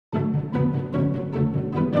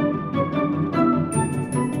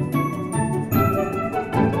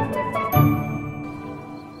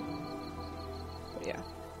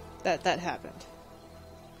that happened.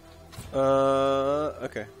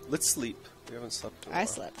 Okay. Let's sleep. We haven't slept in a while. I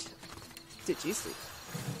slept. Did you sleep?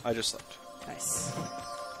 I just slept. Nice.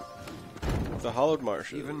 The hollowed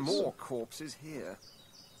marshes. Even more corpses here.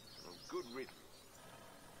 Good riddance.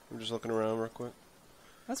 I'm just looking around real quick.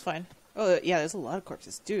 That's fine. Oh, yeah, there's a lot of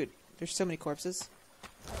corpses. Dude, there's so many corpses.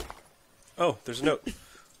 Oh, there's a note.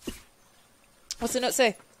 What's the note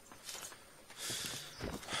say?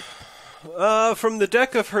 From the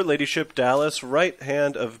deck of Her Ladyship Dallas, right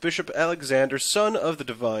hand of Bishop Alexander, son of the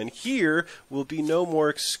divine, there will be no more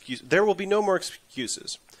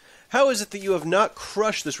excuses. How is it that you have not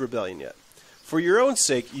crushed this rebellion yet? For your own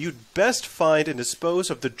sake, you'd best find and dispose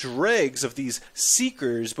of the dregs of these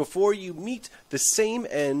seekers before you meet the same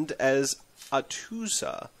end as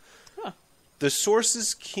Atusa. Huh. The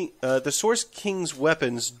Source King's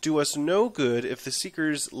weapons do us no good if the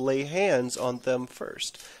seekers lay hands on them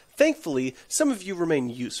first. Thankfully, some of you remain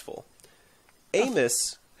useful.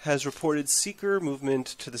 Amos has reported seeker movement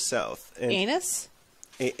to the south. And Anus?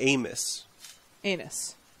 Amos.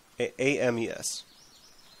 Anus. A-M-E-S.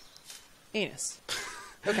 Anus.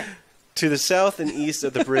 Okay. To the south and east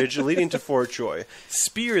of the bridge leading to Fort Joy.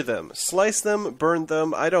 Spear them, slice them, burn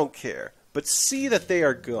them, I don't care. But see that they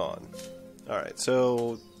are gone. Alright,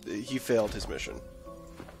 so he failed his mission.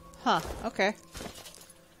 Huh, okay.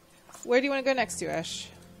 Where do you want to go next to, Ash?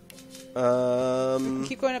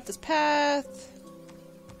 Keep going up this path.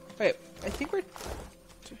 Wait, I think we're...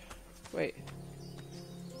 Wait,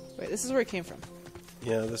 this is where we came from.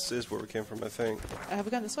 Yeah, this is where we came from, I think. Have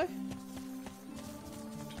we gone this way?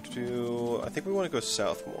 I think we want to go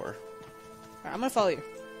south more. Alright, I'm gonna follow you.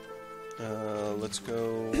 Let's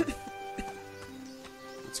go...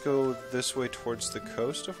 Let's go this way towards the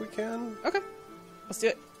coast if we can. Okay, let's do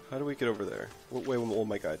it. How do we get over there? What way will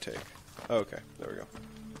my guy take? Oh, okay, there we go.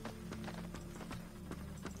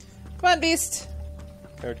 Come on, beast.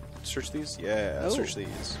 Can I search these? Yeah, search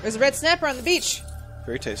these. There's a red snapper on the beach.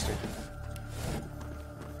 Very tasty.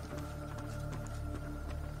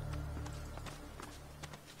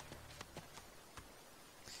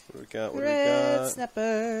 What do we got? What do we Red got?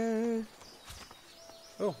 snapper.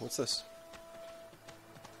 Oh, what's this?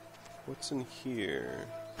 What's in here?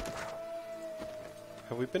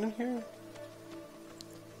 Have we been in here?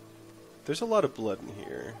 There's a lot of blood in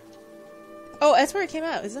here. Oh, that's where it came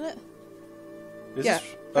out, isn't it? Is Yeah,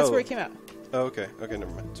 this... that's where it came out. Oh, okay. Okay,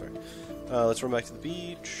 never mind. Sorry. Let's run back to the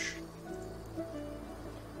beach.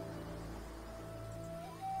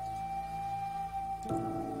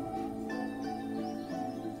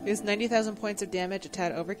 Is 90,000 points of damage a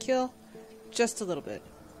tad overkill? Just a little bit.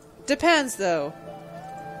 Depends, though.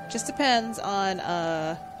 Just depends on,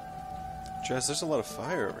 Jazz, there's a lot of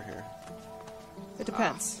fire over here. It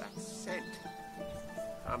depends. Ah, that scent.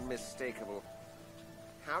 Unmistakable.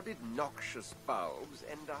 How did noxious bulbs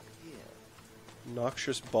end up here?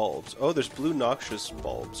 Noxious bulbs. Oh, there's blue noxious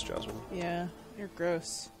bulbs, Jasmine. Yeah, you're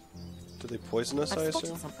gross. Do they poison us, I I've spotted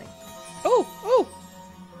assume? something. Oh!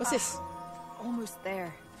 What's this? Almost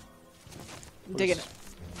there. I'm digging it.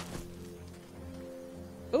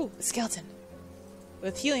 Oh, a skeleton.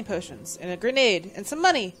 With healing potions, and a grenade, and some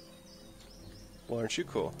money. Well, aren't you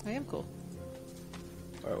cool? I am cool.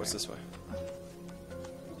 Alright, what's this way?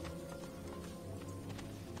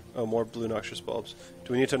 Oh, more blue noxious bulbs.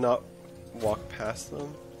 Do we need to not walk past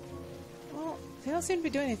them? Well, they don't seem to be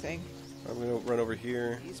doing anything. I'm gonna run over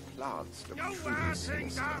here. These plants look truly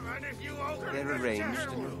sinister. They're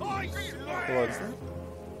arranged in a Hold on.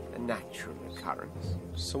 a natural occurrence.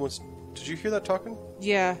 Someone's... Did you hear that talking?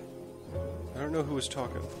 Yeah. I don't know who was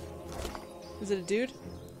talking. Is it a dude?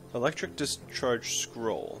 Electric discharge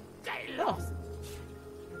scroll. Oh.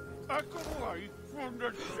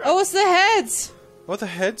 Oh, it's the heads! Oh, the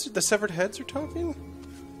heads? The severed heads are talking?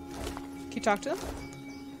 Can you talk to them?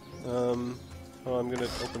 Oh, I'm gonna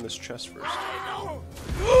open this chest first. Oh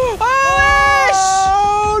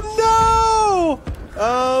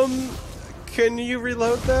no! Can you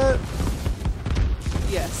reload that?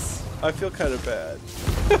 Yes. I feel kind of bad.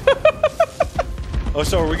 Oh,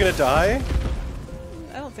 so are we gonna die?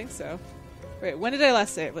 I don't think so. Wait, when did I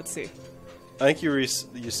last save? Let's see. I think you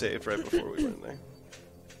saved right before we went in there.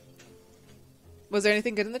 Was there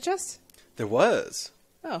anything good in the chest? There was.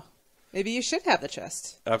 Oh. Maybe you should have the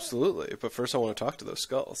chest. Absolutely, but first I want to talk to those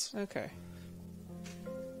skulls. Okay.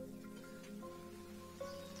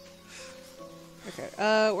 Okay,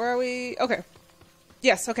 where are we? Okay.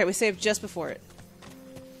 Yes, okay, we saved just before it.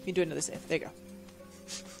 You can do another save. There you go.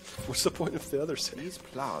 What's the point of the other save? These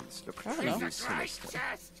plants look I don't know. truly sinister.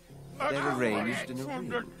 They're arranged in a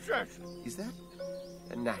ring. Is that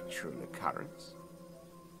a natural occurrence?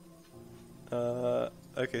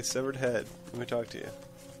 Okay, severed head. Let me talk to you.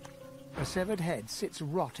 A severed head sits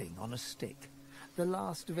rotting on a stick. The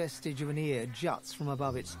last vestige of an ear juts from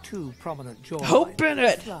above its two prominent jawlines. Open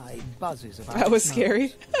it! A fly buzzes about That was its scary.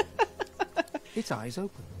 nose. Its eyes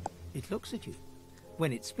open. It looks at you.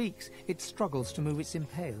 When it speaks, it struggles to move its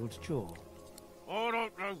impaled jaw. I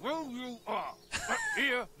don't know who you are, but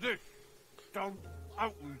hear this. Don't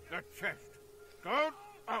open the chest. Don't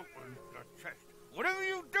open the chest. Whatever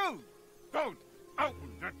you do, don't open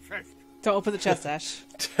the chest. Don't open the chest, Ash.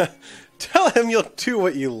 Tell him you'll do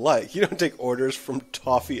what you like. You don't take orders from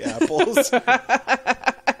toffee apples.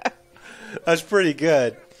 That's pretty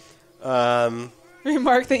good.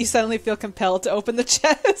 Remark that you suddenly feel compelled to open the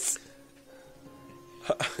chest.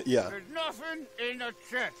 Yeah. There's nothing in the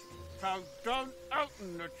chest, so don't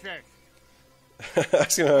open the chest.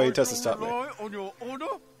 Ask him how he does to stop me. Rely on your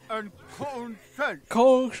honor and common sense.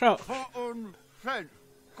 Cold shout. Common sense.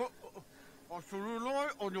 I shall rely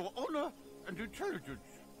on your honor and intelligence.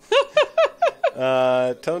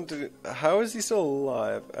 Tell him to... How is he still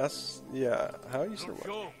alive? Yeah, how are you still Not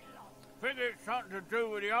alive? sure. Think it's something to do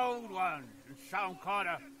with the old ones and some kind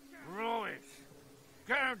of rubbish.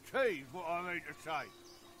 Guarantees what I mean to say.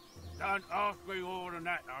 Don't ask me more than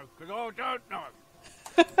that, though, because I don't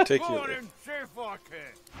know. Take Go you. on and see if I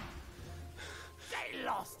can. Get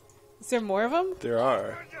lost. Is there more of them? There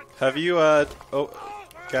are. Have you,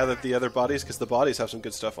 gathered the other bodies? Because the bodies have some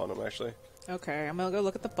good stuff on them, actually. Okay, I'm gonna go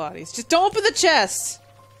look at the bodies. Just don't open the chest!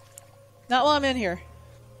 Not while I'm in here.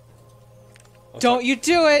 Don't you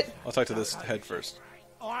do it! I'll talk to this head first.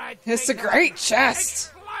 It's a great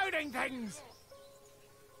chest! Exploding things.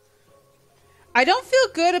 I don't feel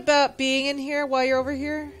good about being in here while you're over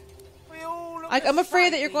here. I'm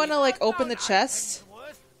afraid that you're going to, like, open the chest.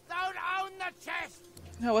 Don't own the chest.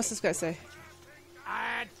 No, what's this guy say?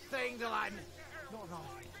 I think like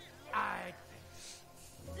I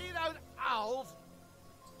see those owls.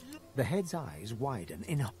 The head's eyes widen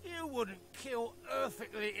in a... You wouldn't kill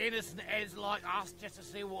perfectly innocent heads like us just to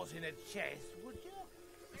see what's in a chest, would you?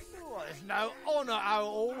 Well, there's no honour at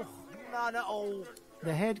all. None at all.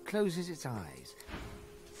 The head closes its eyes.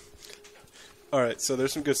 Alright, so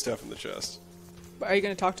there's some good stuff in the chest. Are you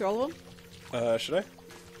going to talk to all of them? Should I?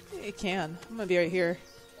 Yeah, you can. I'm going to be right here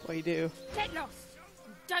while you do. Get lost.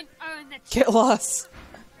 Don't own the chest. Get lost.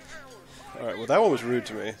 Alright, well that one was rude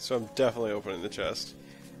to me, so I'm definitely opening the chest.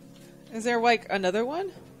 Is there, like, another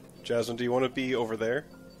one? Jasmine, do you want to be over there?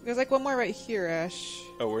 There's, like, one more right here, Ash.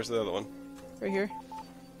 Oh, where's the other one? Right here.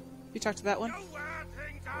 You talk to that one?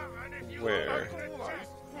 Where?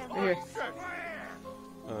 Right here.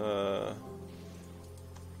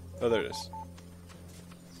 Oh, there it is.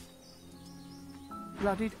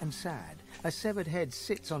 Blooded and sad, a severed head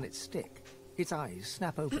sits on its stick. Its eyes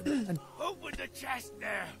snap open and... Open the chest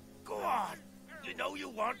there. Go on. You know you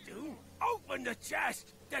want to. Open the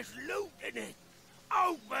chest. There's loot in it.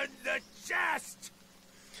 Open the chest.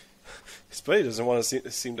 His buddy doesn't want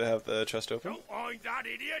to seem to have the chest open. Don't mind that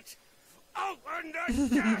idiot. Open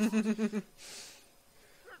the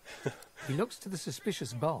chest. He looks to the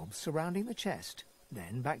suspicious bulbs surrounding the chest,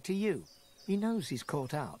 then back to you. He knows he's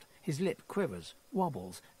caught out. His lip quivers,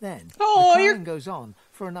 wobbles, then Oh, the you're- crying goes on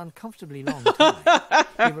for an uncomfortably long time.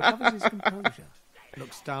 He recovers his composure,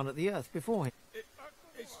 looks down at the earth before him.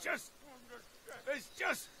 It's just...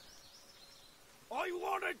 I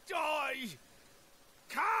want to die.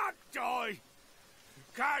 Can't die.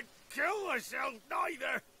 Can't kill myself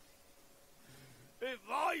neither. If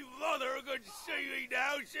my mother could see me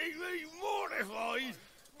now, she'd be mortified.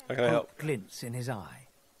 How can I help? Hope glints in his eye.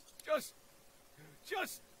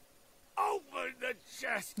 Just open the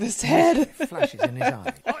chest. This head. Flashes in his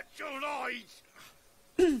eye. Watch your eyes.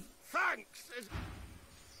 Thanks. There's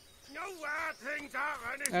no bad things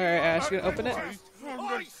happen. if Alright, you Ash, you gonna open it? I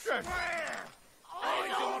swear. I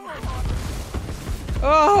don't...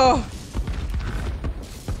 Oh!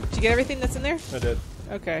 Did you get everything that's in there? I did.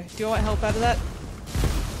 Okay. Do you want help out of that?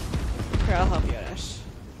 Here, I'll help you, Ash.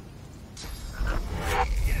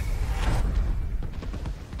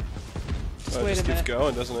 Just Oh, it wait just a keeps minute.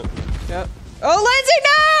 going, doesn't it? Yep. Oh, Lindsay,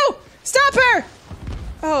 no! Stop her!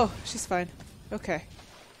 Oh, she's fine. Okay.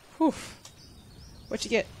 Whew. What'd you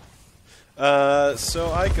get?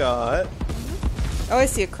 So I got Oh, I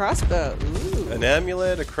see a crossbow. Ooh. an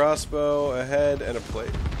amulet, a crossbow, a head, and a plate.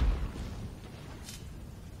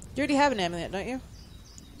 You already have an amulet, don't you?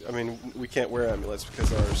 I mean, we can't wear amulets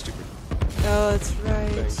because of our stupid Oh, that's right.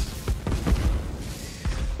 things.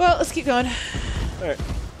 Well, let's keep going. Alright.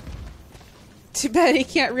 Too bad he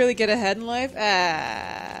can't really get ahead in life.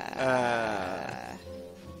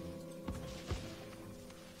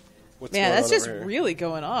 What's Man, going that's on just over here? really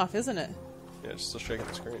going off, isn't it? Yeah, it's still shaking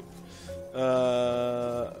the screen.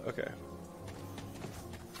 Okay.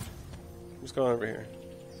 What's going on over here?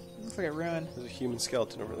 Looks like a ruin. There's a human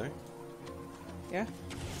skeleton over there. Yeah?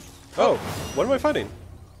 Oh! What am I fighting?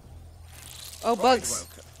 Oh, bugs.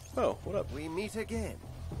 Oh, what up? We meet again.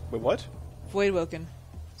 Wait, what? Void Woken.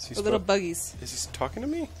 Is he Or little buggies. Is he talking to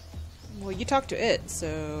me? Well, you talk to it,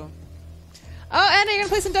 so... Oh, Anna, you're gonna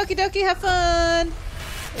play some Doki Doki? Have fun!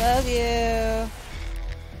 Love you.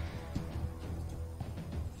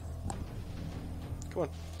 Come on.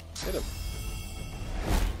 Hit him.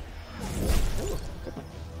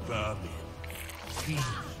 Vermin,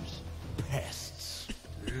 thieves, pests,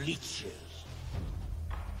 leeches.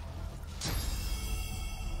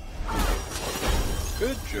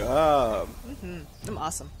 Good job. I'm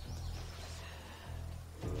awesome.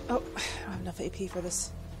 Oh, I don't have enough AP for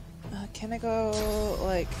this. Can I go,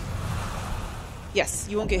 like... Yes,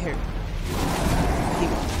 you won't get hurt. He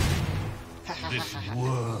won't. This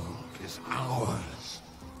world is ours.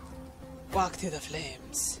 Walk through the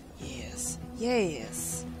flames. Yes.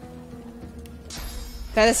 Yes.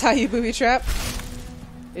 That is how you booby trap?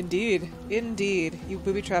 Indeed. Indeed. You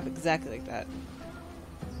booby trap exactly like that.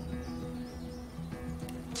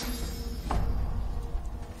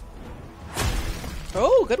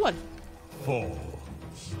 Oh, good one. Fall,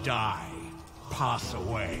 die, pass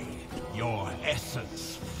away. Your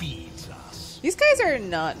essence feeds us. These guys are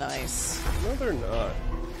not nice. No, they're not.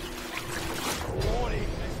 Glory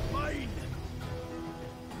is mine.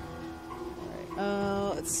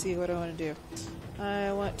 Let's see, what do I want to do?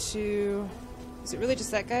 I want to... Is it really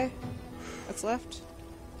just that guy that's left?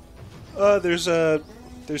 There's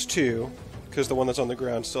two, because the one that's on the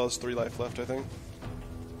ground still has 3 life left, I think.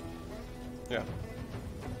 Yeah.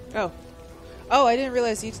 Oh. Oh, I didn't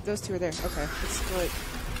realize those two were there. Okay, let's go like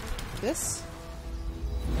this.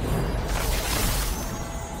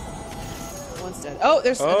 One's dead. Oh,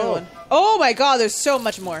 there's another one. Oh my god, there's so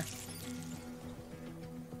much more.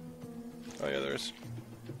 Oh yeah, there is.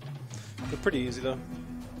 They're pretty easy though.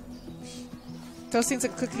 Those things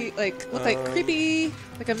look like creepy,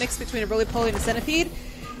 like a mix between a roly-poly and a centipede.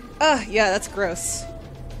 Yeah, that's gross.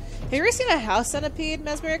 Have you ever seen a house centipede,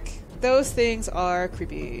 Mesmeric? Those things are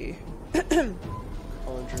creepy. Falling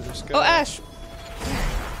through the sky. Oh, Ash!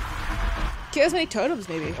 Get as many totems,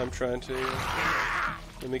 maybe. I'm trying to.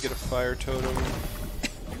 Let me get a fire totem.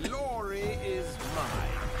 Glory is mine.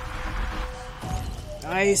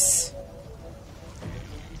 Nice.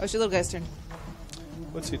 Oh, it's your little guy's turn.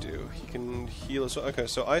 What's he do? He can heal us. Okay,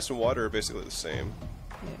 so ice and water are basically the same.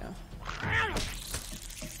 Yeah.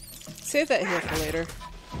 Save that heal for later.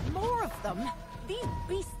 More of them. These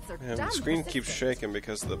beasts are Yeah, damn the screen keeps persistent. shaking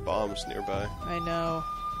because of the bombs nearby. I know.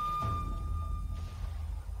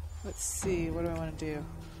 Let's see. What do I want to do?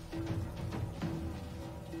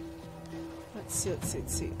 Let's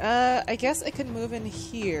see. I guess I could move in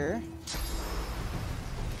here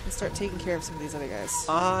and start taking care of some of these other guys.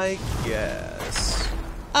 I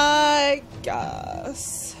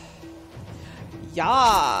guess.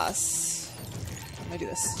 Yas. Let me do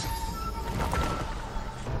this.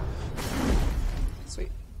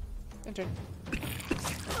 Sweet. Enter.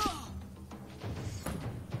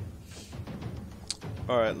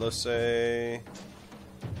 Alright, let's say...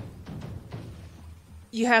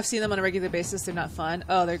 You have seen them on a regular basis. They're not fun.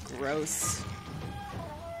 Oh, they're gross.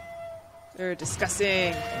 They're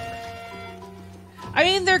disgusting. I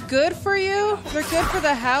mean, they're good for you. They're good for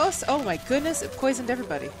the house. Oh my goodness, it poisoned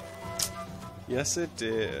everybody. Yes, it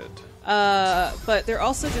did. But they're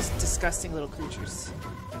also just disgusting little creatures.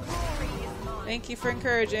 Thank you for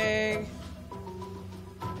encouraging.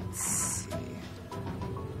 Let's see.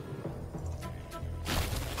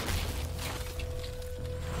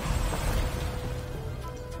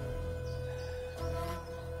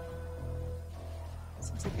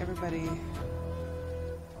 Seems like everybody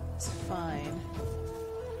is fine.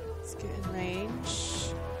 Let's get in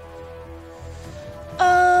range.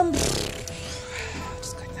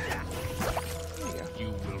 Just like that. There you go. You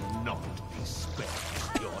will not be spared.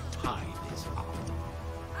 Your time is up.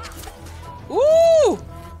 Ooh!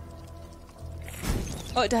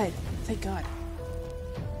 Oh, it died. Thank God.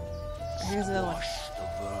 Here's another one. Wash the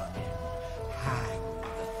vermin. Hang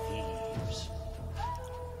the thieves.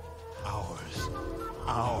 Ours.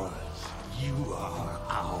 You are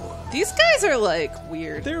ours. These guys are like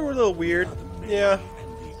weird. They were a little weird. Yeah.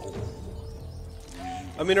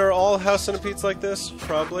 I mean, are all house centipedes like this?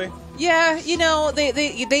 Probably. Yeah, you know, they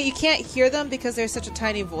you can't hear them because they're such a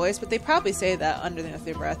tiny voice, but they probably say that underneath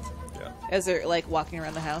their breath Yeah. as they're like walking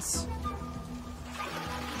around the house.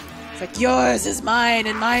 It's like yours is mine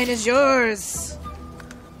and mine is yours.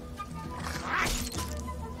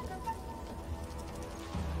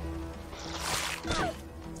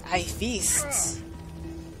 I feast.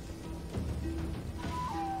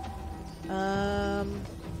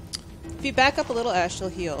 If you back up a little, Ash, you'll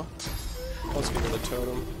heal. Let's get rid of the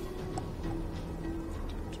totem.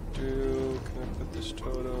 Can I put this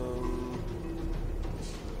totem?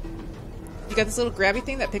 You got this little grabby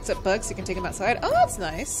thing that picks up bugs so you can take them outside. Oh, that's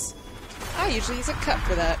nice. I usually use a cup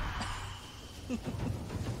for that.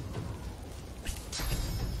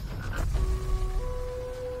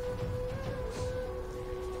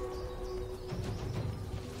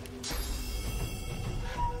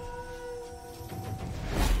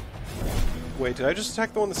 Wait, did I just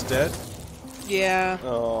attack the one that's dead? Yeah.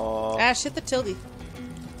 Oh, Ash, hit the tilde.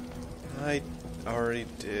 I already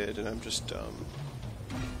did, and I'm just dumb.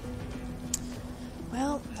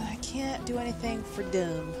 Well, I can't do anything for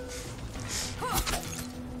dumb.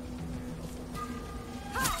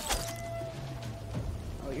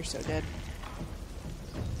 Oh, you're so dead.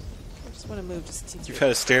 I just want to move just to see You through.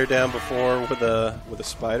 kind of stared down before with a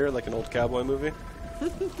spider, like an old cowboy movie.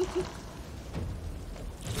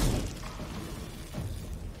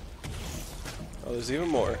 Oh, there's even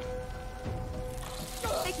more.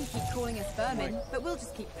 They can keep calling us vermin, but we'll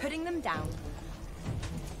just keep putting them down.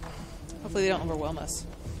 Hopefully they don't overwhelm us.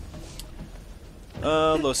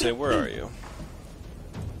 Lose, where are you?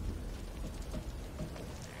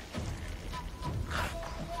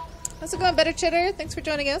 How's it going, Better Cheddar? Thanks for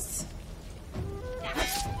joining us.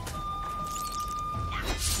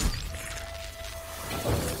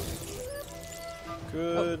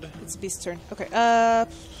 Good. Oh, it's Beast's turn. Okay,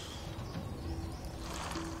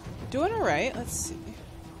 doing alright. Let's see.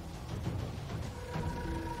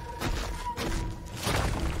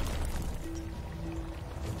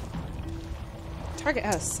 Target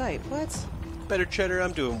out of sight. What? Better Cheddar,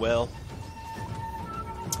 I'm doing well.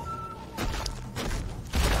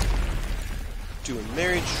 Doing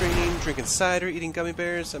marriage training, drinking cider, eating gummy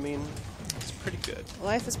bears. I mean, it's pretty good.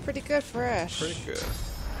 Life is pretty good for Ash. Pretty good.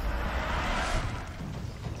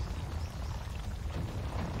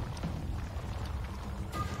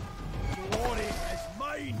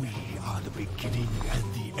 We are the beginning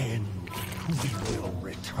and the end. We will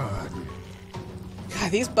return.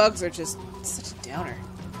 God, these bugs are just such a downer.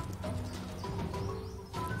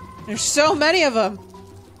 There's so many of them.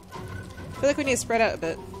 I feel like we need to spread out a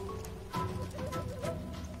bit.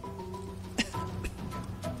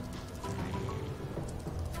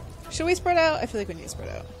 Should we spread out? I feel like we need to spread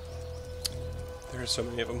out. There are so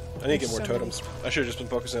many of them. I need to get There's more so totems. I should have just been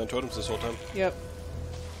focusing on totems this whole time. Yep.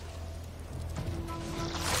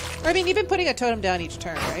 Or, I mean, you've been putting a totem down each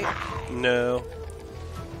turn, right? No.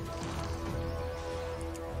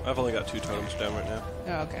 I've only got 2 totems down right now.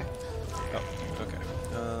 Oh, okay. Oh, okay.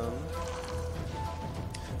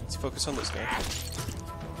 Let's focus on this guy.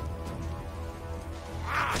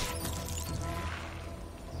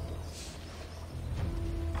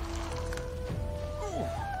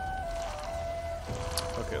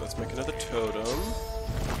 Okay, let's make another totem.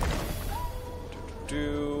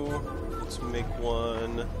 Let's make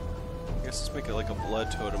one. I guess let's make it like a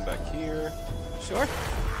blood totem back here. Sure.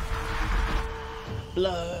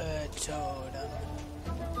 Blood totem.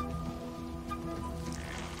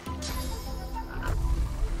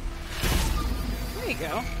 There you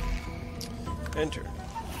go. Enter.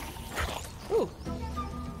 Ooh.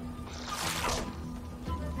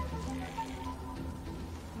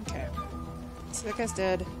 Okay. So that guy's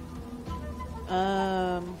dead.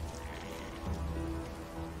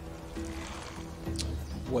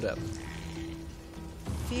 What up?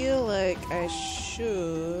 Feel like I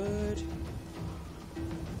should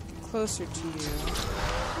get closer to you.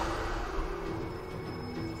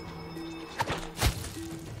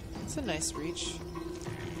 It's a nice reach.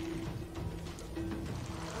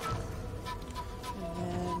 And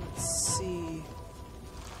then let's see.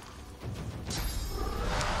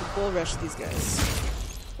 The bull rush these guys.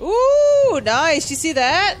 Ooh, nice! You see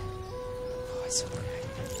that? Oh, it's so good.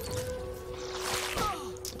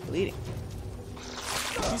 Bleeding.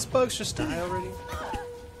 These bugs just die already?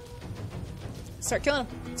 Start killing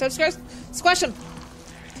him. Start squash him.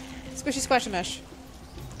 Squishy squash him, Ash.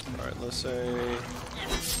 Alright, let's say...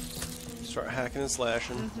 Start hacking and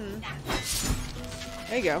slashing.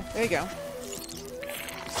 There you go. There you go.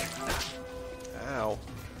 Ow.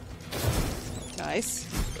 Nice.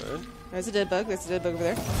 Good. There's a dead bug. There's a dead bug over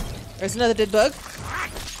there. There's another dead bug.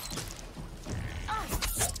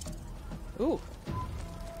 Ooh.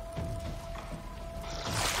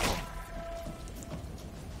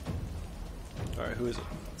 Alright, who is it?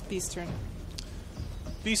 It's Beast's turn.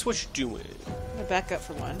 Beast, what you doing? I'm gonna back up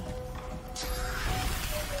for one.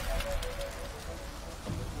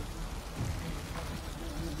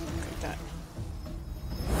 Like that.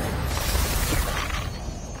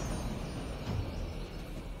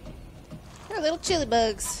 little chili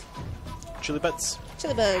bugs. Chili butts.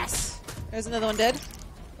 Chili bugs. There's another one dead.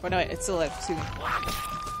 Oh no, wait, it's still alive. Excuse me.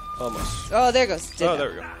 Almost. Oh, there it goes. Dead Oh, now.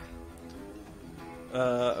 there we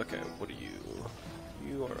go. Okay, what are you?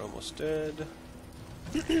 You are almost dead.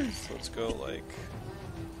 So let's go like...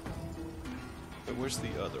 Wait, where's the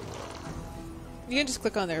other one? You can just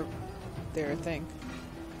click on their thing.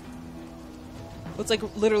 It's like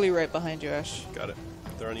literally right behind you, Ash. Got it.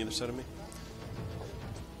 They're on either side of me.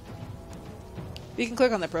 You can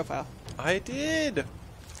click on their profile. I did!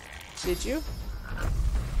 Did you?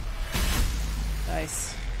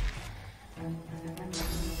 Nice.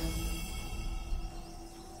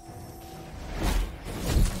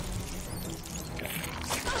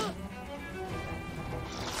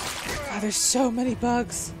 Oh, there's so many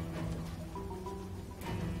bugs.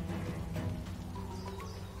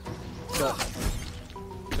 That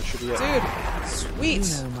should be it. Dude, sweet.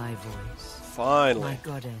 You know my voice, Finally. my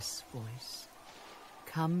goddess voice.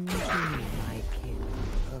 Come to me, my kin.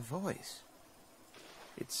 Her voice.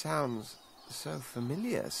 It sounds so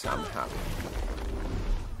familiar somehow.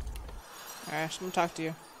 Alright, Ash, I'm gonna talk to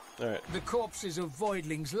you. Alright. The corpses of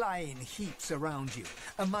voidlings lie in heaps around you,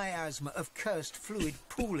 a miasma of cursed fluid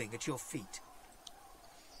pooling at your feet.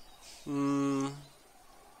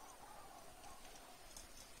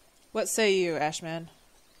 What say you, Ashman?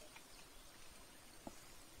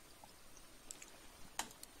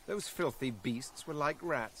 Those filthy beasts were like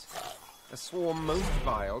rats. A swarm most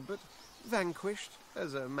vile, but vanquished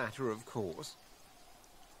as a matter of course.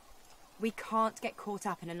 We can't get caught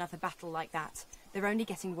up in another battle like that. They're only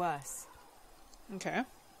getting worse. Okay.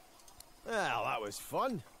 Well, that was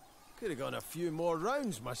fun. Could have gone a few more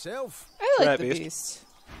rounds myself. I like Right, the Beast. beast.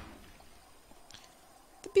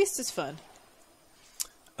 The beast is fun.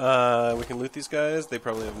 We can loot these guys. They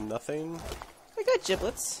probably have nothing. They got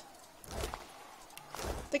giblets.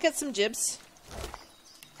 They got some gibs.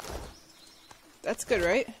 That's good,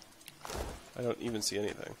 right? I don't even see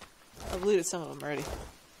anything. I've looted some of them already.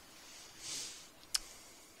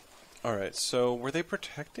 Alright, so were they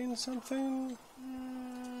protecting something?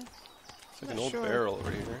 It's like an old barrel over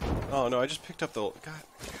here. Oh no, I just picked up the old... God.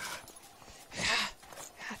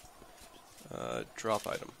 Drop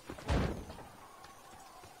item.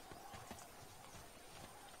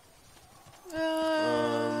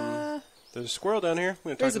 There's a squirrel down here. I'm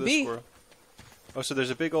gonna talk There's to a this bee. squirrel. Oh, so there's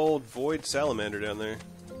a big old void salamander down there.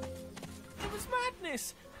 It was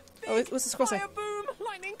madness. Oh, what's the squirrel say? Fire boom,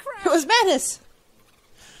 lightning crash. It was madness!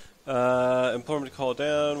 Implore him to call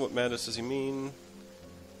down. What madness does he mean?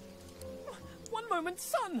 One moment,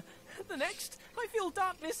 sun. The next, I feel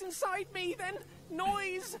darkness inside me. Then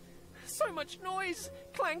noise. So much noise.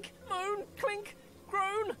 Clank, moan, clink,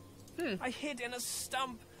 groan. I hid in a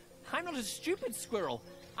stump. I'm not a stupid squirrel.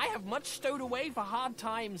 I have much stowed away for hard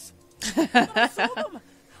times. But I saw them.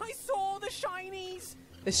 I saw the shinies.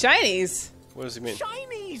 The shinies! What does he mean?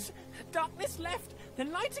 Shinies. Darkness left,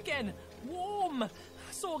 then light again. Warm.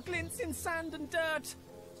 Saw glints in sand and dirt.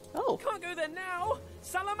 Oh. Can't go there now.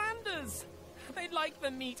 Salamanders. They'd like the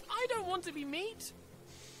meat. I don't want to be meat.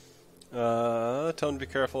 Tell him to be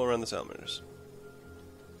careful around the salamanders.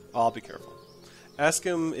 I'll be careful. Ask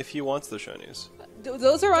him if he wants the shinies.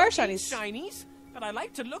 Those are our shinies. Shinies, but I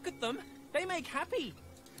like to look at them. They make happy.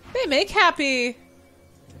 They make happy!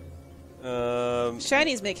 What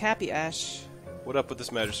Shinies make happy, Ash. up with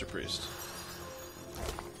this Magister Priest?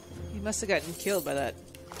 He must have gotten killed by that.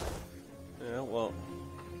 Yeah, well,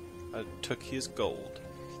 I took his gold.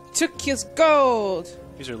 Took his gold!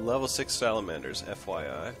 These are level 6 salamanders,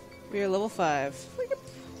 FYI. We are level 5. We could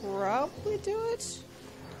probably do it.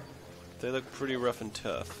 They look pretty rough and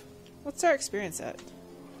tough. What's our experience at?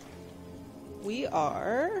 We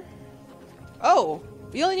are... Oh!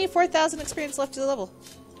 We only need 4,000 experience left to the level.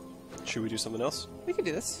 Should we do something else? We can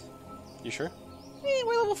do this. You sure?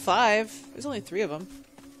 We're level 5. There's only 3 of them.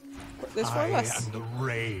 There's 4 of us. am the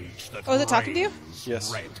rage that Oh, is it talking to you? reigns,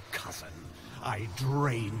 Yes. Red cousin. I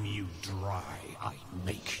drain you dry. I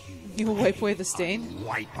make you. You will wipe away the stain? I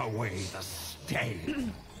wipe away the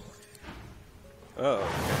stain. Oh,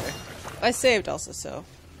 okay. I saved also, so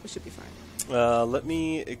we should be fine. Let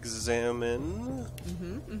me examine.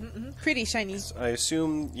 Pretty shiny. I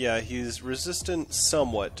assume, yeah, he's resistant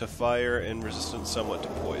somewhat to fire and resistant somewhat to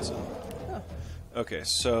poison. Oh. Okay,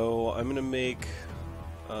 so I'm gonna make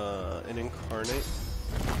an incarnate.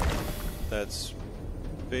 That's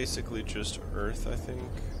basically just earth, I think.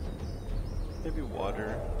 Maybe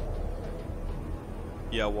water.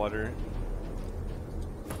 Yeah, water.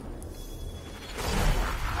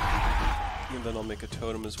 And then I'll make a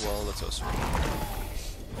totem as well. That's also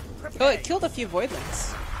Oh, it killed a few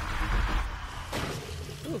voidlings.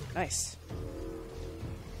 Ooh, nice.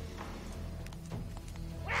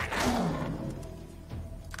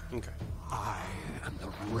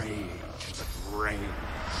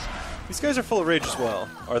 These guys are full of rage as well.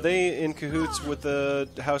 Are they in cahoots with the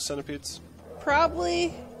house centipedes?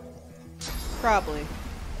 Probably. Probably.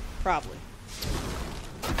 Probably.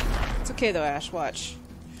 It's okay though, Ash. Watch.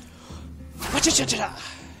 Wa-cha-cha-cha-cha.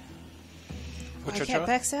 I can't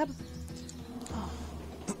backstab? Oh.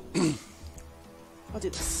 I'll do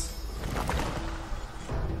this.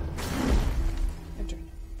 Enter.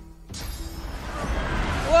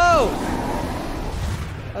 Whoa!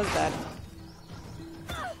 That was bad.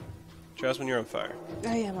 Jasmine, you're on fire.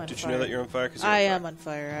 I am on fire. Did you know that you're on fire? I am on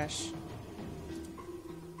fire, Ash.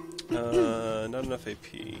 Not enough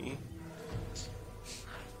AP.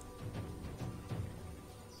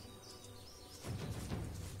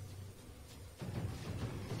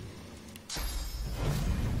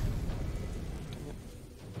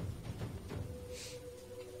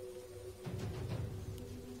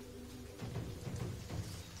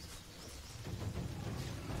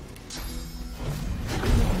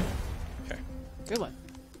 Good one.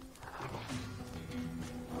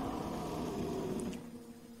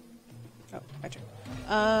 Oh, my turn.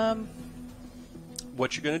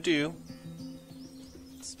 What you gonna do?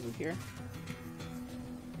 Let's move here.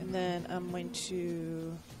 And then I'm going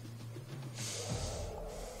to...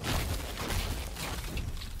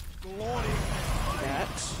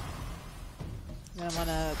 that. And I'm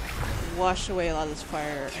gonna wash away a lot of this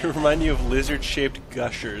fire. They remind you of lizard-shaped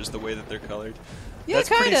gushers, the way that they're colored. Yeah, That's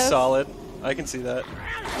kind pretty of. solid. I can see that.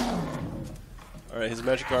 Alright, his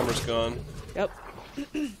magic armor's gone. Yep.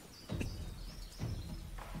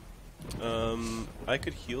 I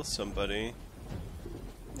could heal somebody.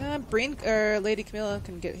 Breen or Lady Camilla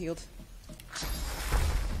can get healed.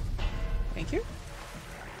 Thank you.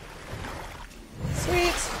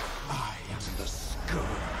 Sweet. I am the scourge.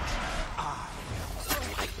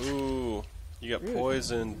 Ooh, you got Rude.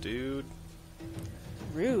 poison, dude.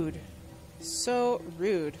 Rude. So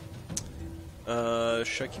rude.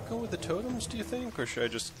 Should I keep going with the totems, do you think? Or should I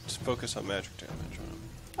just focus on magic damage on them?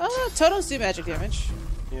 Totems do magic damage,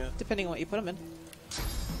 Yeah. depending on what you put them in.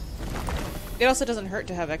 It also doesn't hurt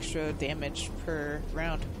to have extra damage per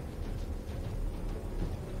round.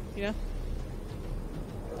 You know?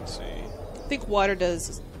 Let's see. I think water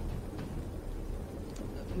does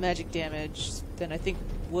magic damage, then I think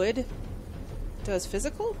wood does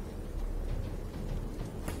physical?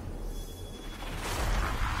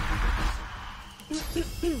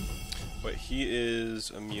 Wait, he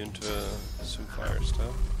is immune to some fire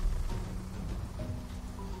stuff.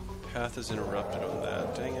 Path is interrupted on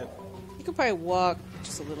that. Dang it. You could probably walk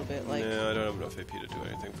just a little bit, like... No, I don't have enough AP to do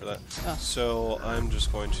anything for that. Oh. So I'm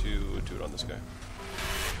just going to do it on this guy.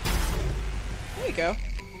 There you go.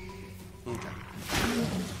 Okay.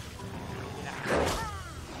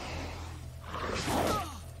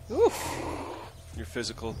 Oof. Your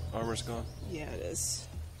physical armor's gone. Yeah, it is.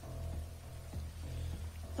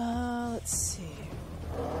 Let's see.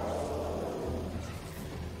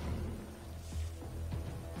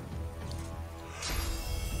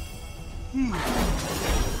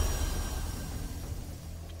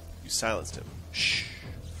 You silenced him. Shh.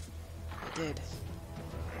 I did.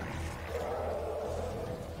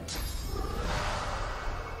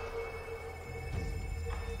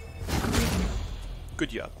 Good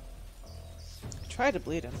job. I tried to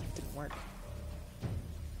bleed him. It didn't work.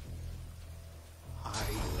 I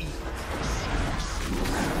eat.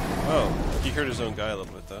 Oh, he hurt his own guy a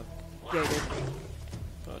little bit, though. Yeah, I did.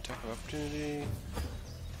 Attack of opportunity.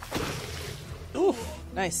 Ooh,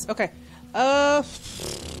 nice. Okay.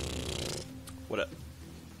 What up?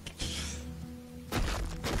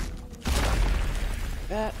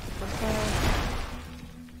 That. Okay.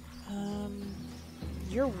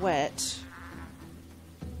 You're wet.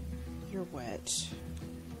 You're wet.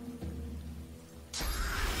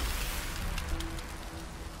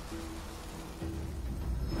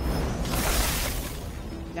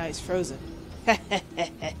 Now he's frozen. I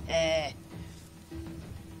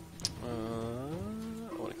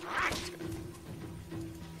want to keep this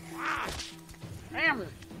guy.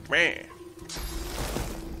 Meh.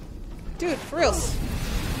 Dude, for reals.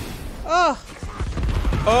 Oh,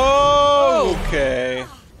 Oh, okay.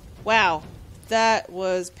 wow. That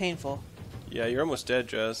was painful. Yeah, you're almost dead,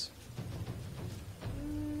 Jazz.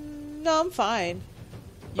 No, I'm fine.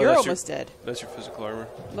 Oh, You're that's almost dead. That's your physical armor.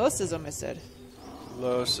 Los is almost dead.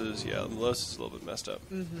 Los is a little bit messed up.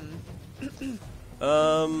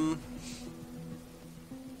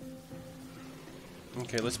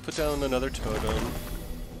 Okay, let's put down another totem.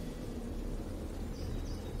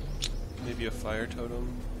 Maybe a fire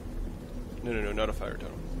totem. No, not a fire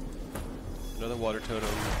totem. Another water totem.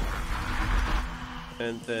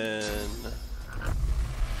 And then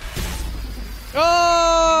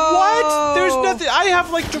Oh! What? There's nothing. I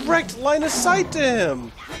have like direct line of sight to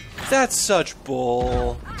him. That's such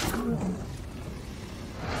bull.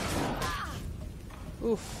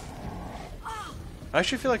 Oof. I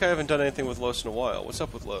actually feel like I haven't done anything with Los in a while. What's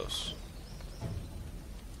up with Los?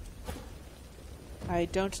 I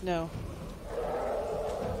don't know.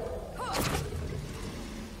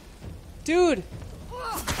 Dude!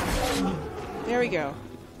 There we go.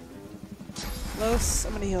 Los,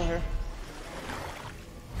 I'm gonna heal her.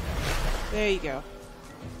 There you go.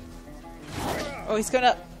 Oh, he's going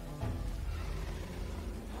up.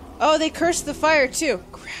 Oh, they cursed the fire too.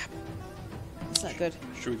 Crap. That's not good.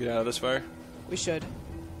 Should we get out of this fire? We should.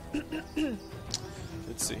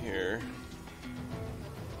 Let's see here.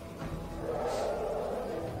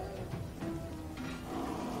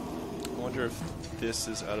 I wonder if this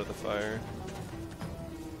is out of the fire.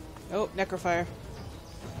 Oh, necrofire.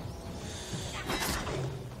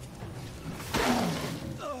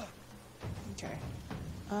 Okay.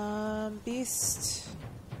 Beast.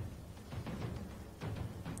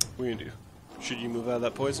 What are you gonna do? Should you move out of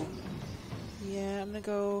that poison? Yeah, I'm gonna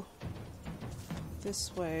go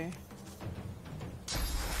this way.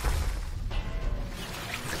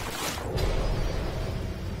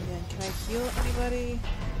 And then, can I heal anybody?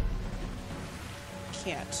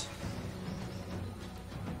 Can't.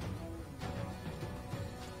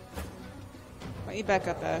 Why don't you back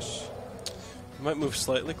up, Ash? I might move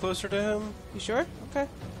slightly closer to him. You sure? Okay.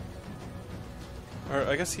 Or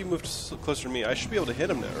I guess he moved closer to me. I should be able to hit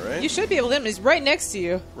him now, right? You should be able to hit him. He's right next to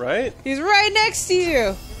you. Right? He's right next to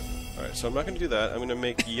you! Alright, so I'm not going to do that. I'm going to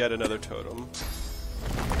make yet another totem.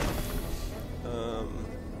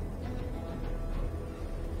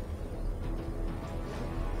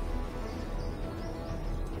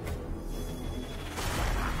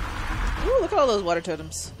 Ooh, look at all those water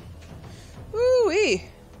totems. Ooh-wee.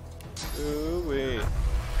 Ooh-wee.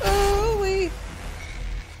 Ooh-wee.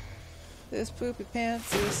 This poopy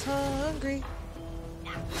pants is hungry.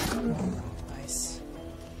 Nice.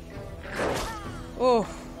 Oh.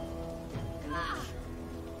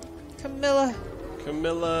 Camilla.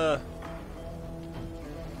 Camilla.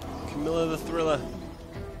 Camilla the Thriller.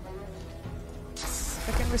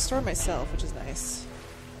 I can restore myself, which is nice.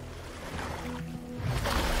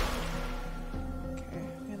 Okay,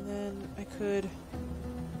 and then I could...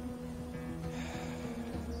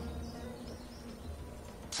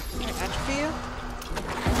 Can I atrophy you?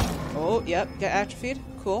 Oh, yep, get atrophied.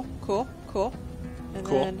 Cool, cool, cool. And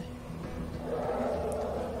Cool. then...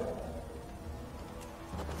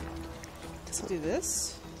 guess I'll do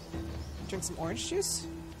this. Drink some orange juice.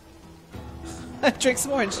 Drink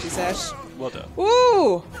some orange juice, Ash. Well done.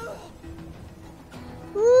 Woo!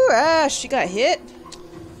 Woo, Ash, you got hit?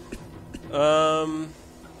 Alright,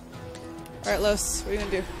 Los, what are you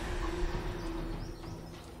gonna do?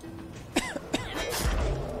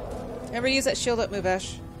 Remember to use that shield up move,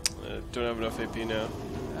 Ash. I don't have enough AP now.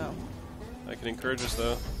 Oh, I can encourage us,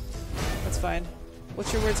 though. that's fine.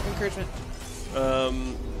 What's your words of encouragement?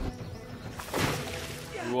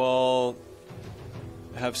 You all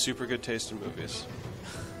have super good taste in movies.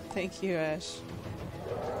 Thank you, Ash.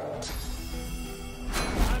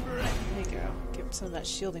 There you go. Give some of that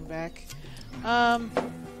shielding back. I'm gonna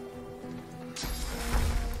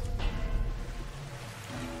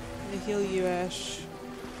heal you, Ash.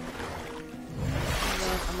 And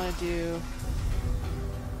then I'm gonna do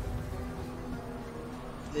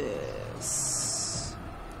this.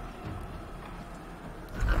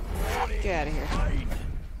 Get out of here.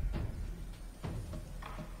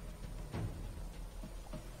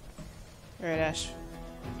 Alright, Ash.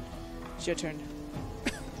 It's your turn.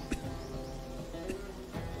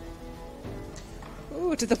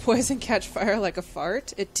 Ooh, did the poison catch fire like a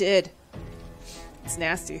fart? It did. It's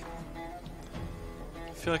nasty.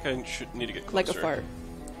 I feel like I should need to get closer. Like a fart.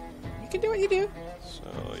 You can do what you do. So,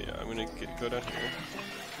 yeah, I'm gonna go down here.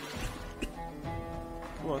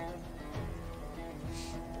 Come on.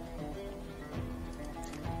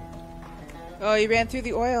 Oh, you ran through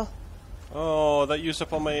the oil. Oh, that used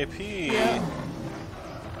up all my AP. Yeah.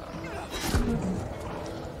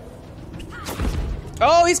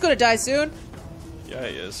 Oh, he's gonna die soon. Yeah,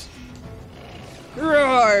 he is.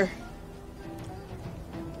 Roar!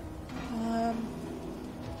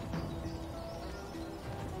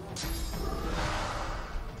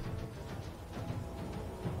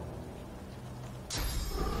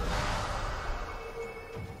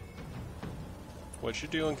 What you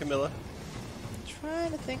doing, Camilla?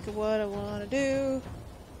 Trying to think of what I want to do.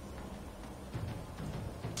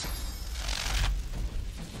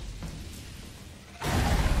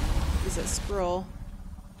 Use that scroll.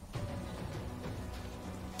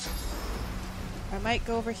 I might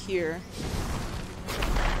go over here.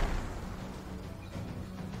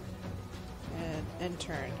 And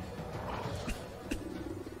turn.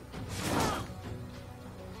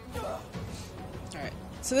 Alright.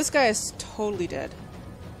 So this guy is totally dead.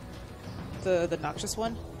 The noxious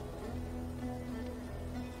one?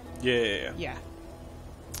 Yeah. Yeah.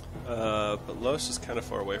 But Los is kind of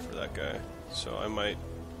far away for that guy, so I might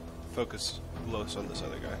focus Los on this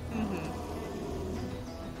other guy.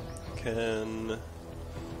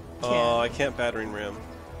 Oh, I can't battering ram.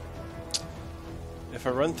 If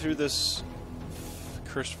I run through this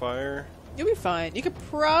cursed fire... You'll be fine. You could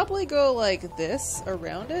probably go like this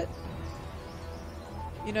around it.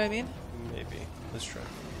 You know what I mean? Maybe. Let's try.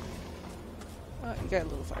 Oh, you got a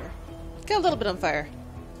little fire. Got a little bit on fire.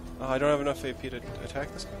 Oh, I don't have enough AP to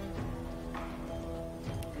attack this guy.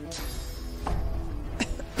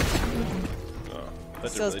 Oh,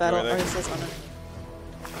 that Still didn't really battle. do Or anything. he still on him.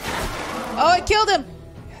 Oh, I killed him!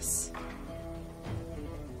 Yes.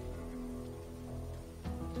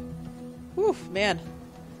 Whew, man.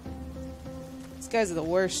 These guys are the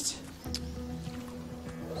worst.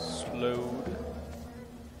 Slowed.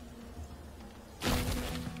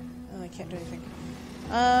 Oh, I can't do anything.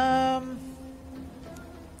 My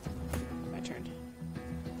turn.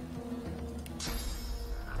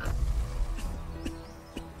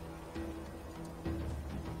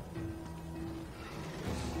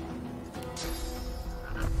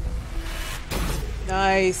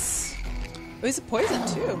 Nice. Oh, he's a poison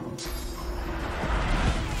too.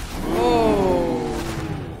 Whoa.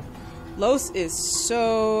 Los is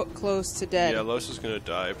so close to dead. Yeah, Los is gonna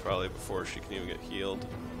die probably before she can even get healed.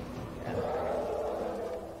 Yeah.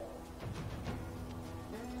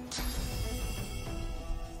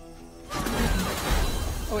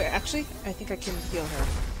 Oh wait, actually, I think I can heal her.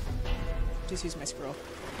 Just use my scroll.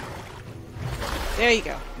 There you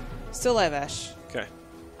go. Still alive, Ash. Okay.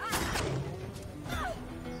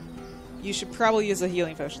 You should probably use a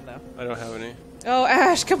healing potion, though. I don't have any. Oh,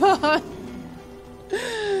 Ash, come on!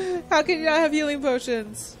 How can you not have healing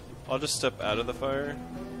potions? I'll just step out of the fire.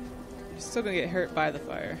 You're still gonna get hurt by the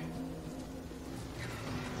fire.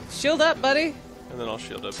 Shield up, buddy! And then I'll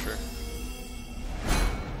shield up, sure.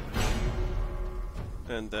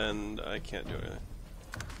 And then I can't do anything.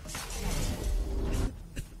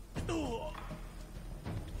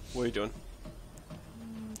 What are you doing?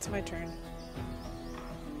 It's my turn.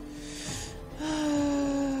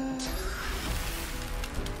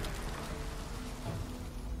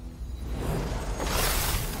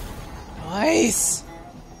 Nice!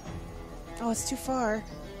 Oh, it's too far.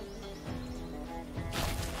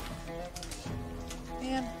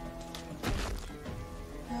 Man.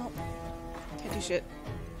 Well, can't do shit.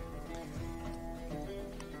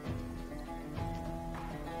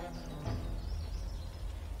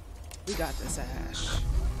 We got this, Ash.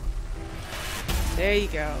 There you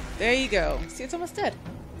go. There you go. See, it's almost dead.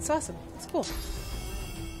 It's awesome. It's cool.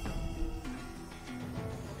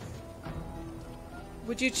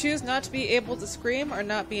 Would you choose not to be able to scream or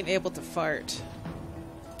not being able to fart?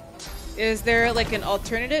 Is there, like, an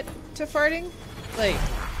alternative to farting? Like,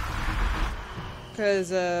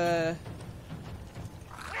 because, I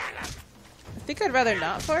think I'd rather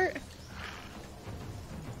not fart.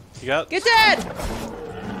 You got? Get dead!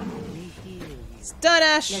 It's done,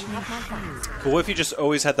 Ash! Cool if you just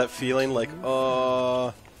always had that feeling like,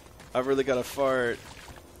 oh, I really gotta fart,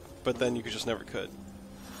 but then you just never could.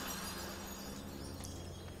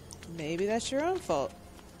 Maybe that's your own fault.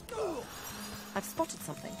 I've spotted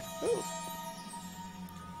something. Ooh.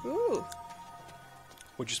 Ooh.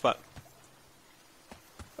 What'd you spot?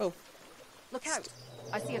 Oh. Look out!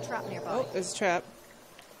 I see a trap nearby. Oh, there's a trap.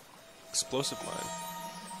 Explosive mine.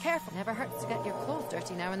 Careful, never hurts to get your clothes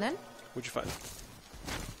dirty now and then. What'd you find?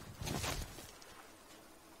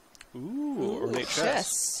 Ooh, ornate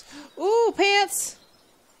chest. Ooh, pants!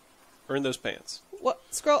 Earn those pants. What?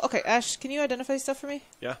 Scroll. Okay, Ash, can you identify stuff for me?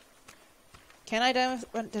 Yeah. Can I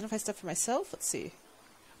identify stuff for myself? Let's see.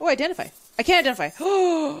 Oh, identify. I can't identify.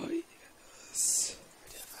 Oh, yes.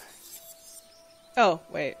 Oh,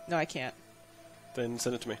 wait. No, I can't. Then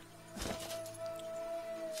send it to me.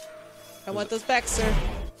 I want those back, sir.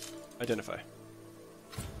 Identify.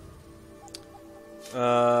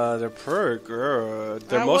 They're pretty good.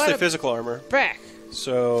 They're mostly physical armor. Back.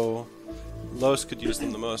 So, Los could use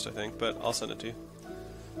them the most, I think, but I'll send it to you.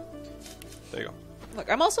 There you go. Look,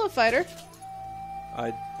 I'm also a fighter.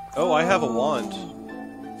 I have a wand.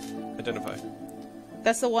 Identify.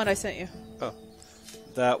 That's the one I sent you. Oh.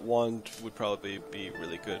 That wand would probably be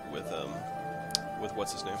really good with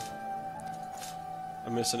what's his name?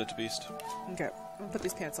 I'm gonna send it to Beast. Okay. gonna put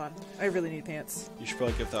these pants on. I really need pants. You should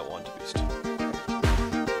probably give that one to Beast.